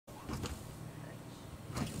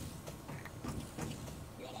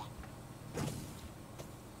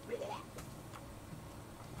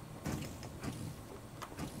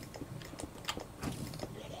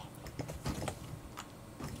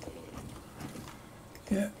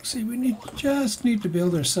Yeah, see, we just need to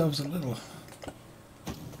build ourselves a little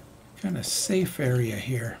kind of safe area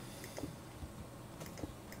here.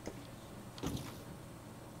 Is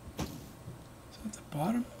that the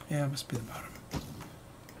bottom? Yeah, it must be the bottom.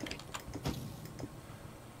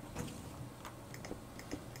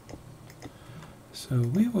 So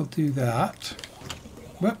we will do that.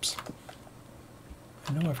 Whoops.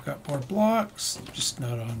 I know I've got more blocks, just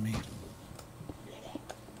not on me.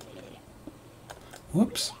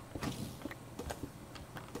 Whoops.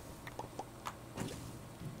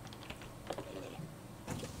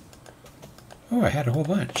 Oh, I had a whole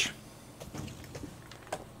bunch.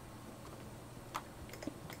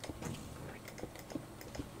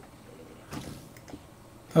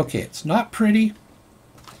 Okay, it's not pretty,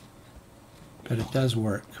 but it does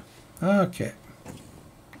work. Okay.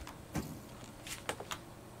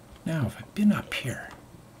 Now, have I been up here?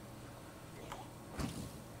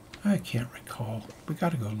 I can't recall. We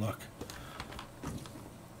gotta go look.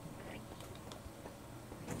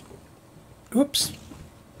 Oops.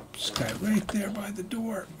 This guy right there by the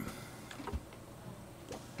door.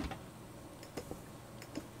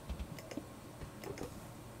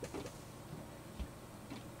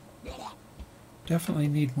 Definitely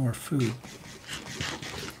need more food.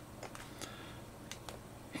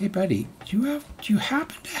 Hey buddy, do you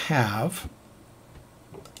happen to have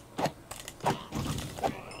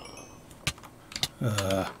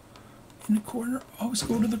in the corner? Always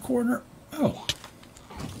go to the corner. Oh.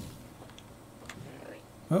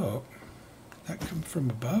 Uh-oh. That come from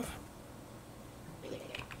above?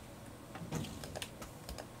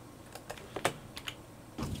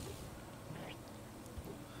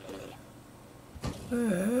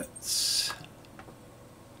 Let's...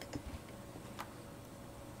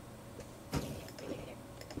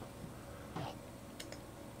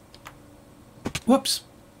 Whoops!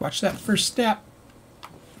 Watch that first step.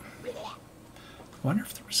 I wonder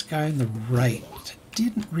if there was a guy on the right. I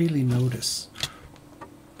didn't really notice.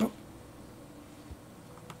 Oh.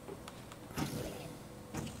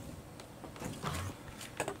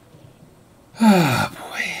 Ah,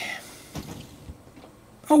 boy.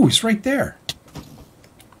 Oh, he's right there.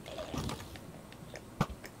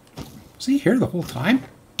 Was he here the whole time?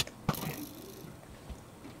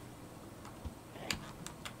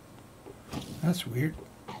 That's weird.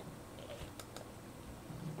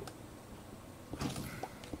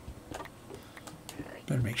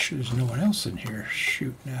 Better make sure there's no one else in here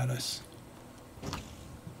shooting at us.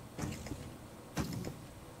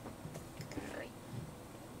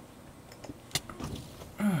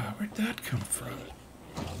 Ah, where'd that come from?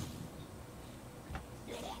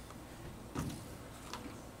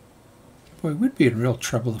 Boy, we'd be in real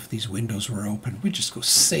trouble if these windows were open. We'd just go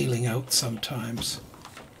sailing out sometimes.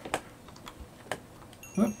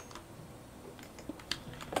 Whoop.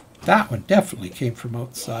 That one definitely came from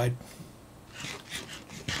outside.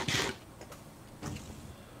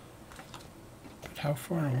 But how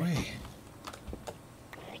far away?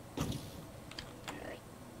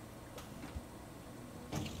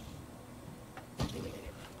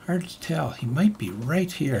 Hard to tell. He might be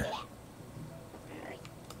right here.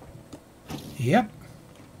 Yep.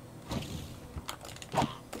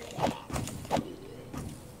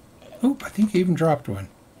 Oh, I think he even dropped one.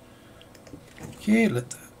 Okay,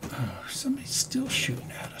 oh, somebody's still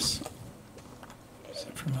shooting at us. Is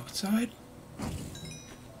it from outside?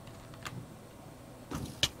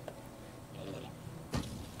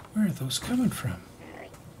 Where are those coming from?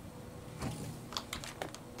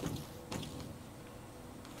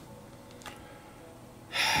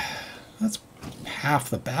 That's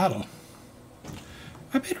half the battle.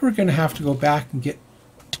 I bet we're going to have to go back and get...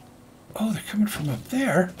 Oh, they're coming from up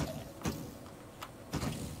there.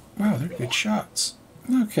 Wow, they're good shots.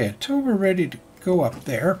 Okay, until we're ready to go up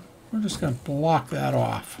there, we're just going to block that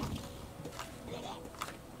off.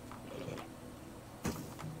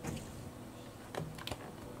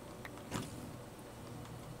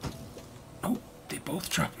 Oh, they both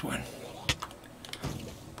dropped one.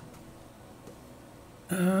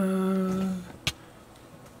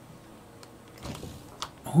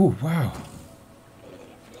 Oh, wow.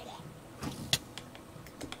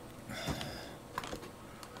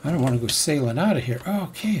 I don't want to go sailing out of here. Oh,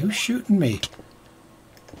 okay, who's shooting me?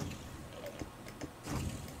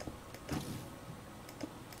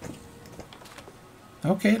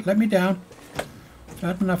 Okay, let me down. I've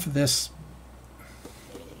had enough of this.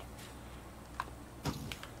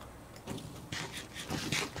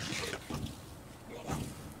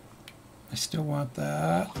 I still want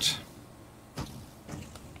that.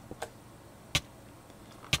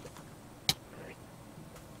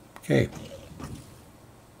 Okay.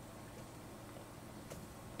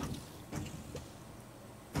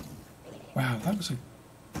 Wow, that was a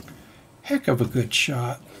heck of a good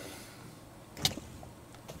shot.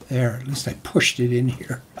 There, at least I pushed it in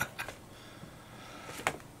here.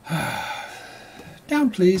 Down,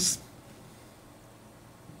 please.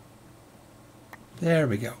 There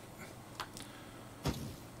we go.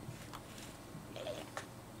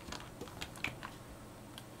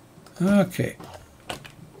 Okay.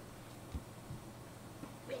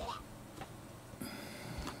 I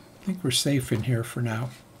think we're safe in here for now.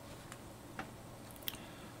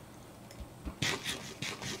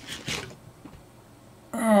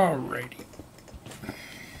 Alrighty.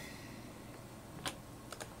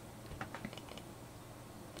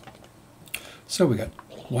 So we got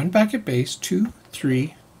 1 back at base, 2,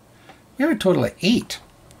 3. We have a total of 8.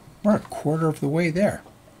 We're a quarter of the way there.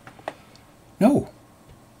 No.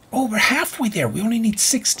 Oh, we're halfway there. We only need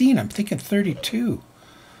 16. I'm thinking 32.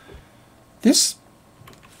 This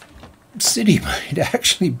city might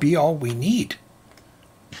actually be all we need.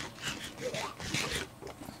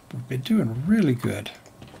 We've been doing really good.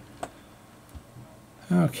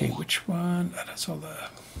 Okay, which one? That's all the...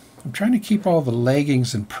 I'm trying to keep all the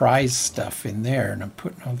leggings and prize stuff in there, and I'm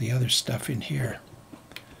putting all the other stuff in here.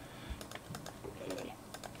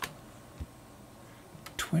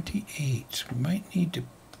 28. We might need to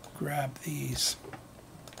grab these.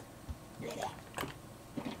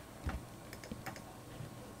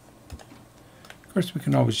 Of course, we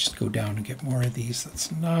can always just go down and get more of these.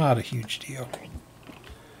 That's not a huge deal.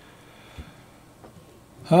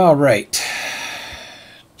 All right.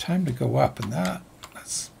 Time to go up, and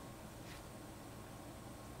that's...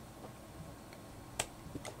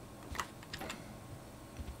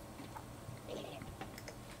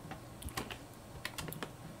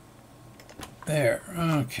 There,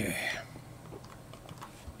 okay.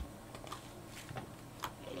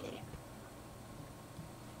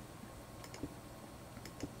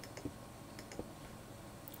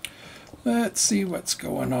 Let's see what's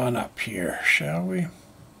going on up here, shall we?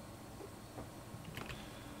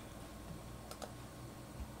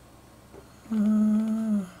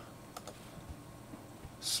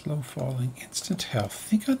 Slow falling, instant health. I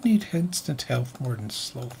think I'd need instant health more than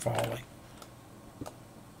slow falling.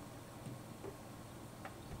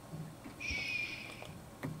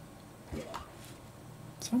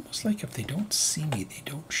 It's almost like if they don't see me, they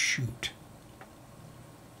don't shoot.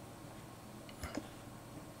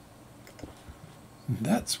 And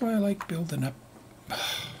that's why I like building up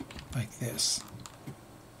like this.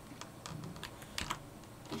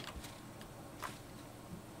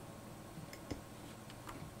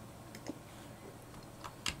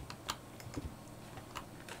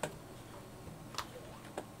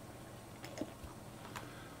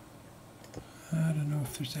 I don't know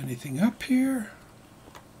if there's anything up here.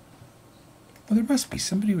 Well, there must be.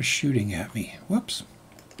 Somebody was shooting at me. Whoops.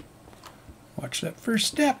 Watch that first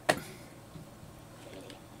step.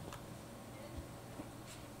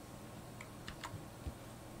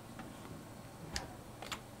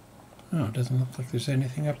 Oh, it doesn't look like there's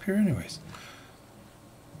anything up here anyways.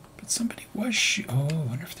 But somebody was shooting. Oh, I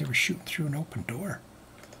wonder if they were shooting through an open door.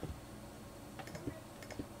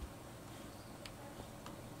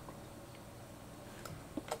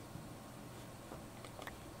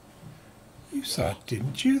 You saw it,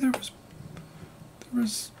 didn't you? There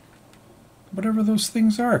was whatever those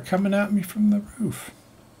things are coming at me from the roof.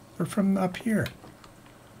 Or from up here.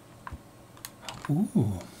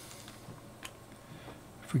 Ooh.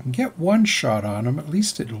 If we can get one shot on him, at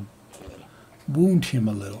least it'll wound him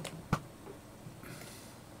a little.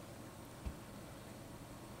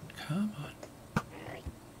 Come on.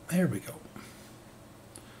 There we go.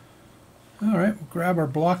 All right, we'll grab our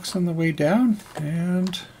blocks on the way down,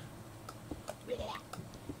 and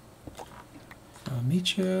I'll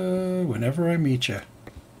meet you whenever I meet you.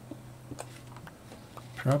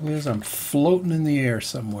 Probably as I'm floating in the air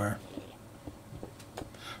somewhere.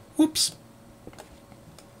 Whoops.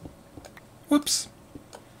 Whoops.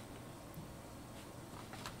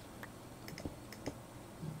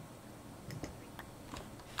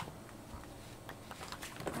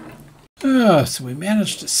 So we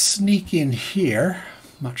managed to sneak in here.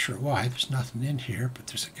 I'm not sure why. There's nothing in here, but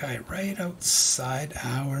there's a guy right outside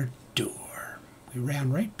our door. We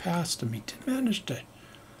ran right past him. He did manage to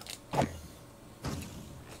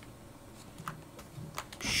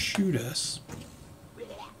shoot us.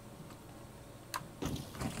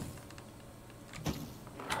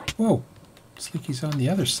 Whoa, it's like he's on the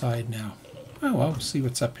other side now. Oh well, we'll see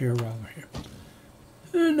what's up here while we're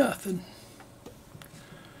here. Nothing.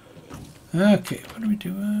 Okay, what are we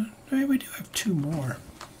doing? We do have 2 more.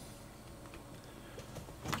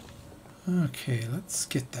 Okay, let's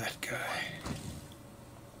get that guy.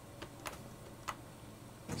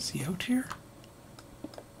 Is he out here?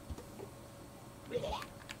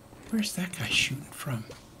 Where's that guy shooting from?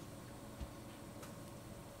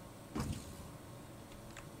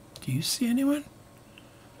 Do you see anyone?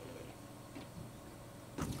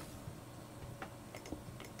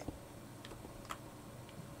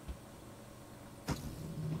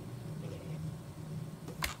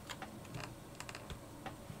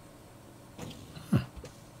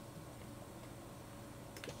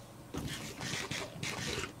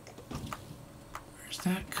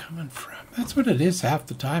 That coming from? That's what it is half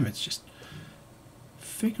the time. It's just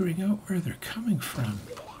figuring out where they're coming from.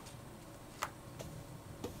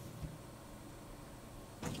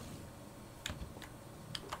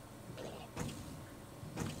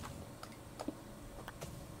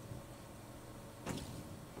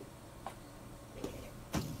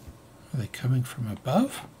 Are they coming from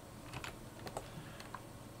above?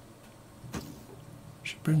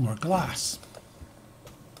 Should bring more glass.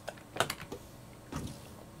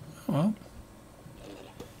 Well,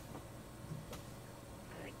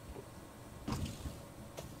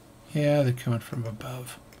 yeah, they're coming from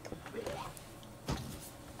above.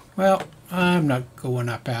 Well, I'm not going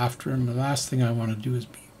up after them. The last thing I want to do is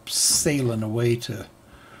be sailing away to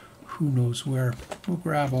who knows where. We'll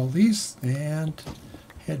grab all these and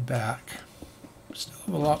head back. Still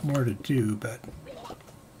have a lot more to do, but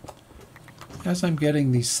as I'm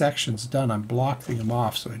getting these sections done, I'm blocking them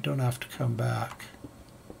off so I don't have to come back.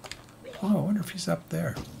 Oh, I wonder if he's up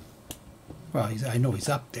there. Well, I know he's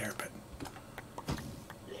up there, but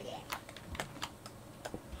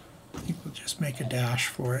I think we'll just make a dash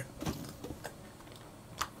for it.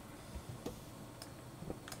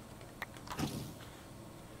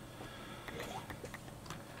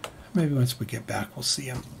 Maybe once we get back, we'll see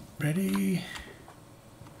him. Ready?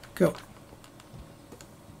 Go.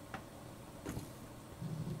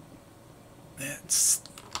 Let's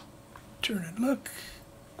turn and look.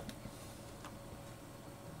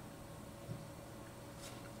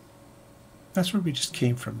 That's where we just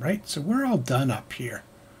came from, right? So we're all done up here.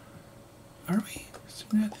 Are we? Is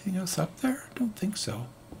there anything else up there? I don't think so.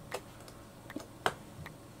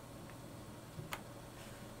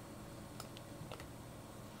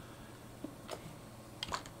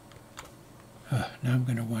 Now I'm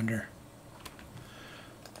going to wonder.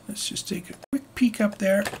 Let's just take a quick peek up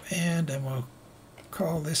there, and then we'll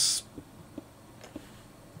call this.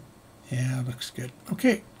 Yeah, looks good.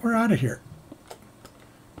 Okay, we're out of here.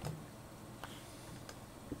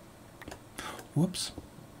 Whoops.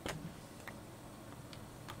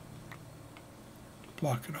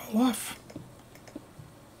 Block it all off.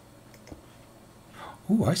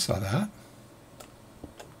 Oh, I saw that.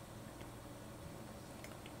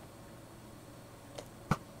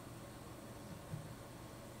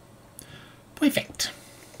 Perfect.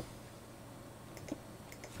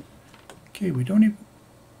 Okay, we don't even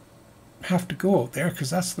have to go out there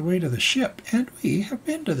because that's the way to the ship, and we have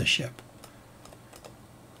been to the ship.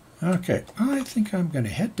 Okay, I think I'm going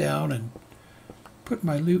to head down and put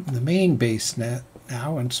my loot in the main base net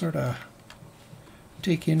now and sort of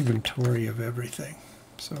take inventory of everything.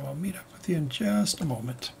 So I'll meet up with you in just a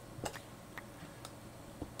moment.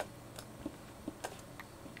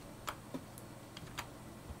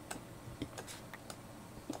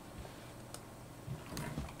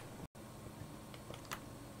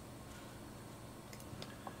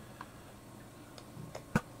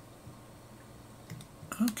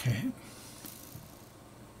 Okay.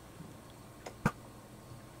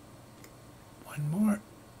 One more.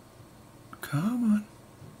 Come on.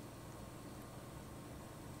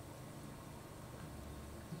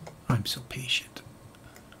 I'm so patient.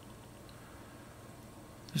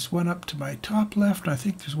 There's one up to my top left. I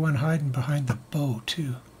think there's one hiding behind the bow,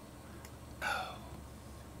 too. Oh.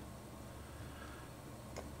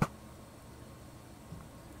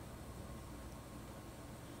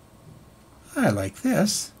 I like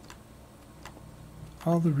this.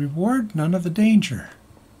 All the reward, none of the danger.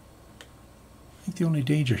 I think the only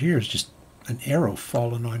danger here is just an arrow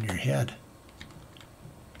falling on your head.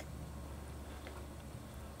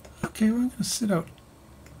 Okay, well, I'm going to sit out.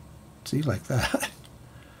 See, like that.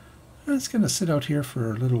 I'm just going to sit out here for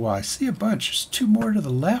a little while. I see a bunch. There's two more to the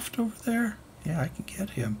left over there. Yeah, I can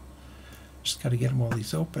get him. Just got to get him while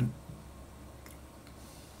he's open.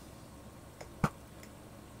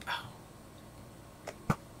 Ow.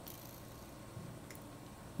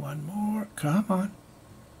 One more. Come on.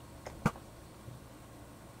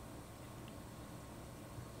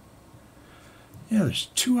 Yeah, there's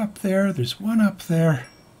two up there. There's one up there.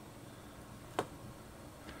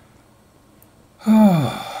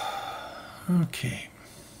 Oh, okay.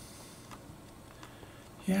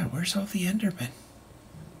 Yeah, where's all the Endermen?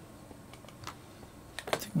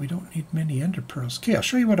 We don't need many ender pearls. Okay, I'll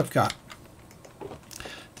show you what I've got.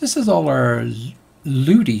 This is all our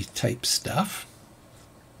looty type stuff.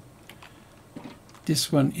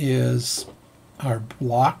 This one is our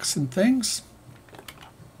blocks and things.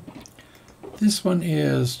 This one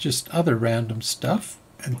is just other random stuff.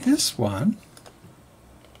 And this one,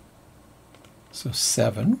 so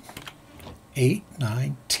 7, 8,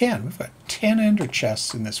 9, 10. We've got 10 ender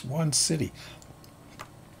chests in this one city.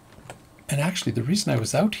 And actually, the reason I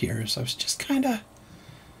was out here is I was just kind of...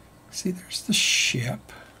 See, there's the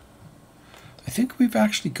ship. I think we've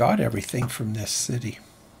actually got everything from this city.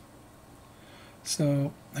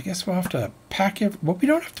 So I guess we'll have to pack it. Well, we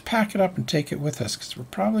don't have to pack it up and take it with us because we're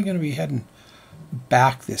probably going to be heading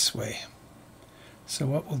back this way. So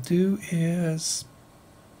what we'll do is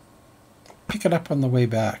pick it up on the way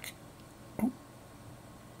back. Oh.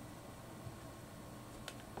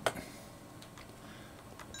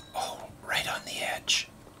 Oh, right on the edge.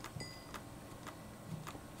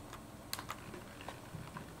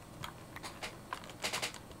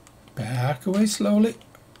 Back away slowly.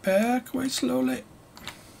 Back away slowly.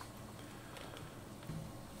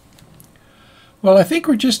 Well, I think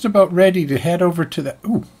we're just about ready to head over to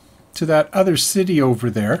that other city over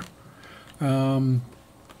there. Seems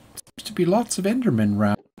to be lots of Endermen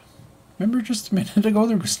around. Remember just a minute ago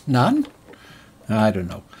there was none? I don't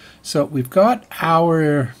know. So we've got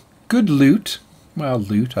our good loot. Well,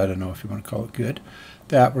 loot, I don't know if you want to call it good.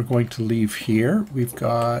 That we're going to leave here. We've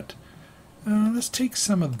got... let's take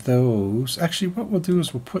some of those. Actually, what we'll do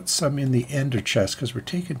is we'll put some in the ender chest because we're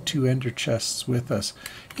taking 2 ender chests with us.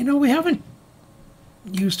 You know, we haven't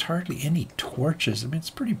used hardly any torches. I mean, it's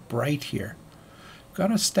pretty bright here.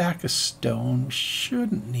 Got a stack of stone.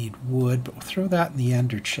 Shouldn't need wood, but we'll throw that in the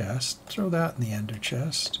ender chest. Throw that in the ender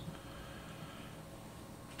chest.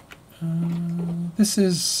 This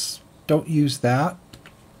is... Don't use that.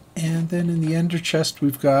 And then in the ender chest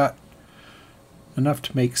we've got enough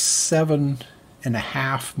to make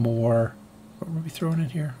 7.5 more. What were we throwing in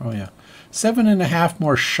here? Oh yeah, 7.5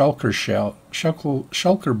 more shulker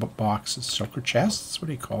boxes, shulker chests. What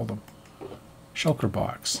do you call them? Shulker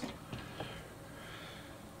box.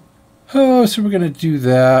 Oh, so we're gonna do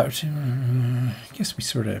that. I guess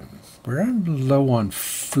we're low on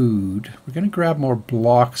food. We're gonna grab more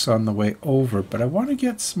blocks on the way over, but I want to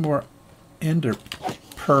get some more ender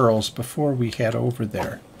pearls before we head over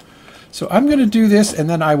there. So I'm going to do this, and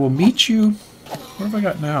then I will meet you. What have I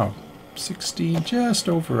got now? 16, just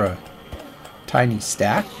over a tiny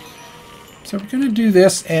stack. So we're going to do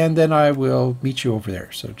this, and then I will meet you over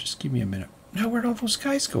there. So just give me a minute. Now, where'd all those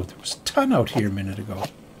guys go? There was a ton out here a minute ago.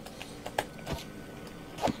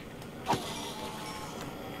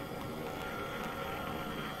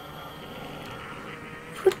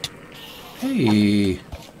 Hey.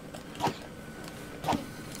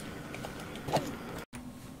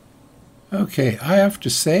 Okay, I have to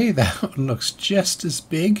say that one looks just as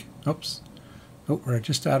big. Oops. Oh, we're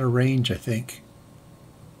just out of range, I think.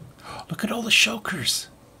 Look at all the shulkers.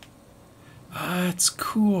 That's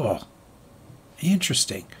cool.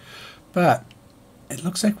 Interesting. But it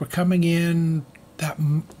looks like we're coming in that...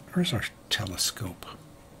 Where's our telescope?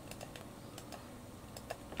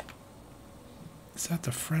 Is that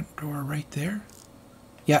the front door right there?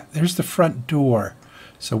 Yeah, there's the front door.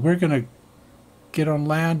 So we're going to get on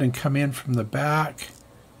land and come in from the back.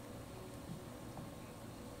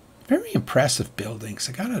 Very impressive buildings,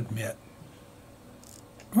 I gotta admit.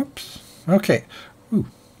 Whoops. Okay. Ooh.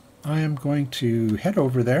 I am going to head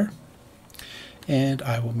over there, and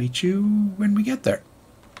I will meet you when we get there.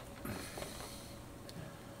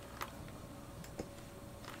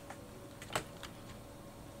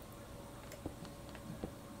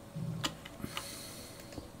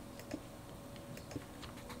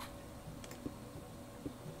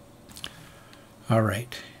 All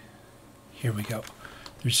right, here we go.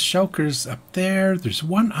 There's shulkers up there. There's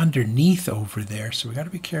one underneath over there, so we got to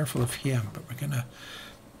be careful of him. But we're going to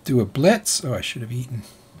do a blitz. Oh, I should have eaten.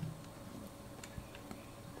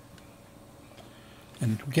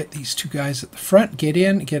 And get these 2 guys at the front, get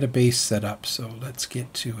in, get a base set up. So let's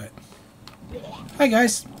get to it. Hi,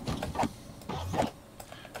 guys.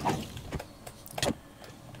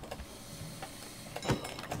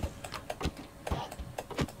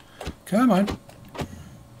 Come on.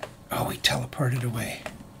 Oh, he teleported away.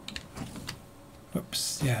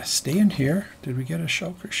 Whoops. Yeah, stay in here. Did we get a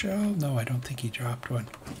shulker shell? No, I don't think he dropped one.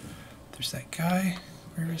 There's that guy.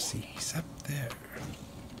 Where is he? He's up there.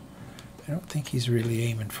 I don't think he's really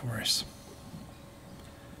aiming for us.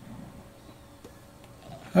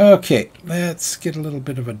 Okay, let's get a little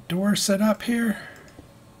bit of a door set up here.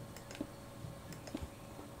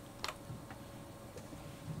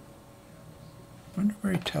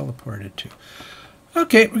 teleported to?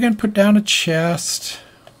 Okay, we're going to put down a chest.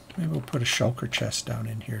 Maybe we'll put a shulker chest down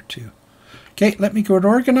in here too. Okay, let me get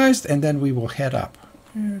organized and then we will head up.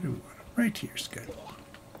 Where do we want it? Right here's good.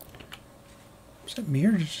 Is that me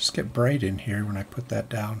or did it just get bright in here when I put that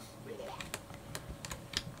down?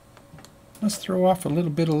 Let's throw off a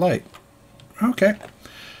little bit of light. Okay.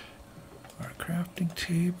 Our crafting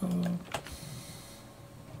table.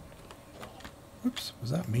 Whoops, was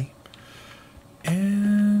that me?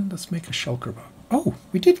 And let's make a shulker box. Oh,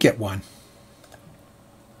 we did get one.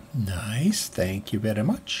 Nice, thank you very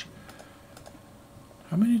much.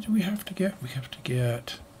 How many do we have to get? We have to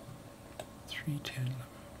get 3, 10, 11.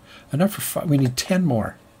 Enough for 5. We need 10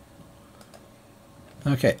 more.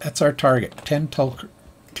 Okay, that's our target. 10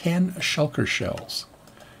 shulker shells.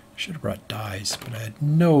 Should have brought dyes, but I had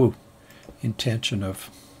no intention of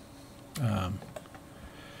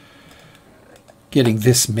getting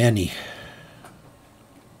this many.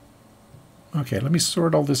 Okay, let me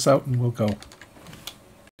sort all this out and we'll go.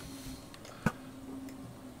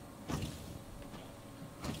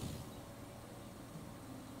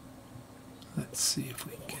 Let's see if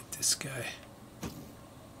we can get this guy.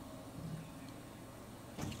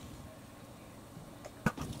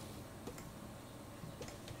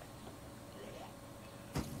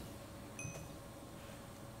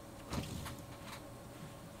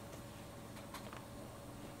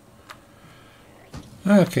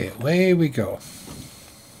 Okay, away we go.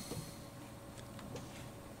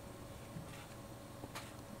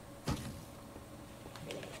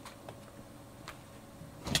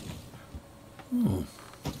 Ooh.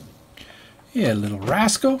 Yeah, little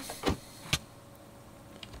rascal.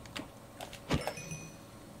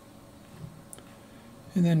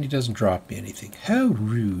 And then he doesn't drop me anything. How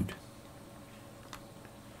rude.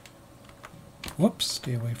 Whoops,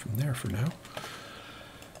 stay away from there for now.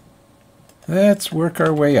 Let's work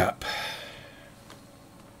our way up.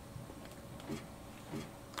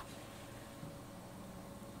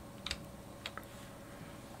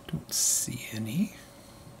 Don't see any.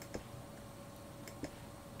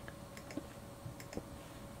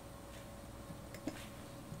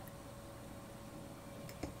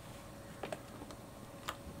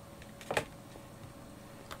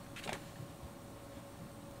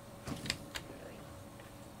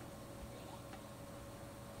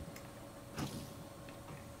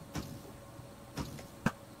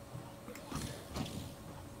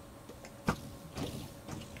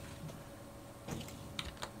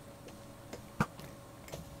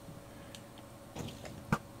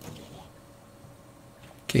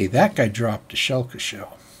 Okay, that guy dropped a shulker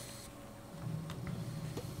shell.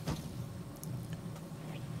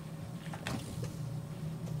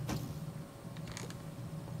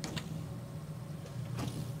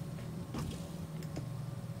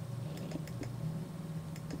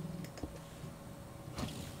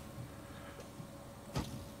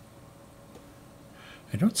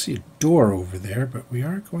 I don't see a door over there, but we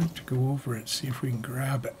are going to go over and see if we can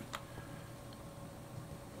grab it.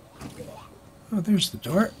 Oh, there's the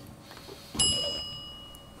door.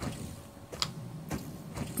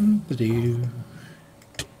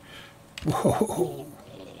 Whoa.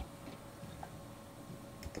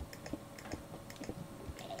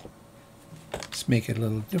 Let's make it a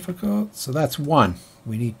little difficult. So that's 1.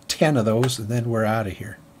 We need 10 of those and then we're out of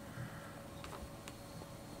here.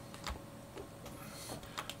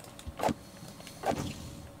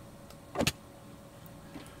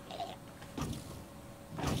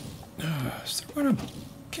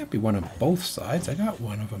 Can't be one on both sides. I got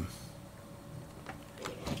one of them.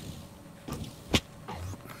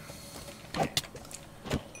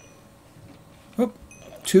 Oh,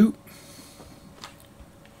 2.